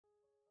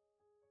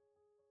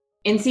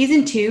In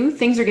season 2,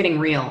 things are getting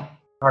real.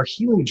 Our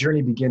healing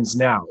journey begins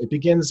now. It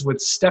begins with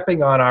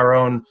stepping on our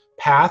own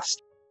paths.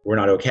 We're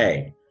not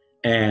okay.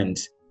 And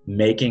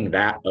making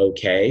that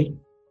okay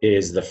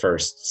is the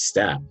first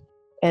step.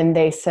 And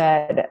they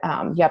said,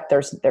 yep,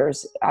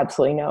 there's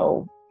absolutely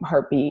no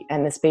heartbeat.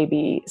 And this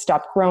baby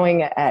stopped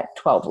growing at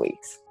 12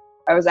 weeks.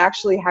 I was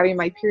actually having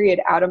my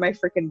period out of my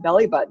freaking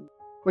belly button.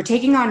 We're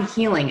taking on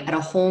healing at a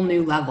whole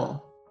new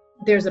level.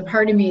 There's a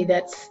part of me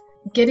that's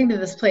getting to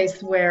this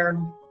place where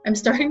I'm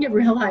starting to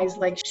realize,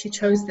 like, she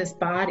chose this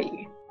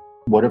body.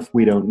 What if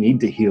we don't need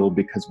to heal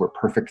because we're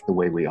perfect the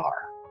way we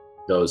are?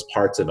 Those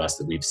parts of us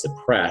that we've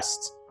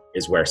suppressed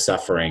is where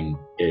suffering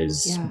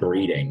is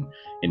breeding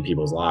in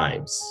people's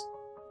lives.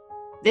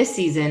 This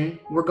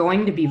season, we're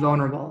going to be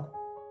vulnerable.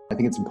 I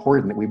think it's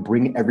important that we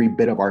bring every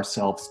bit of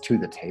ourselves to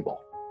the table.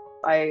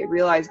 I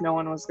realized no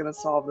one was going to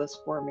solve this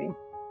for me.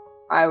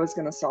 I was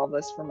going to solve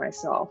this for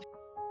myself.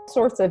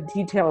 Sorts of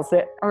details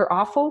that are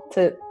awful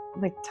to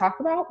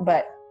talk about,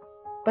 but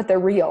they're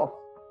real.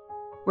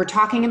 We're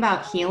talking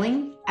about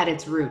healing at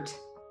its root.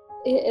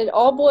 It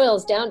all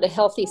boils down to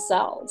healthy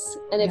cells.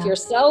 And if your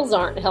cells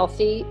aren't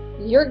healthy,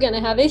 you're going to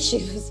have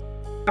issues.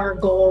 Our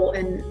goal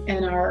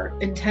and our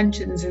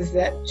intentions is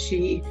that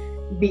she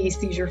be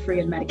seizure-free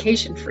and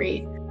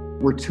medication-free.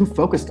 We're too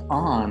focused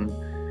on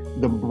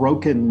the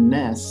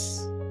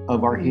brokenness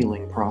of our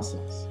healing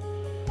process.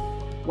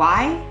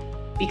 Why?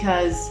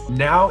 Because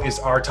now is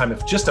our time.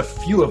 If just a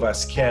few of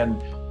us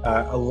can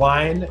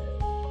align,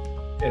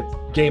 it's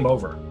game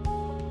over.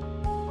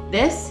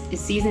 This is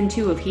season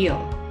 2 of Heal,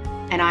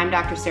 and I'm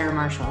Dr. Sarah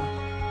Marshall.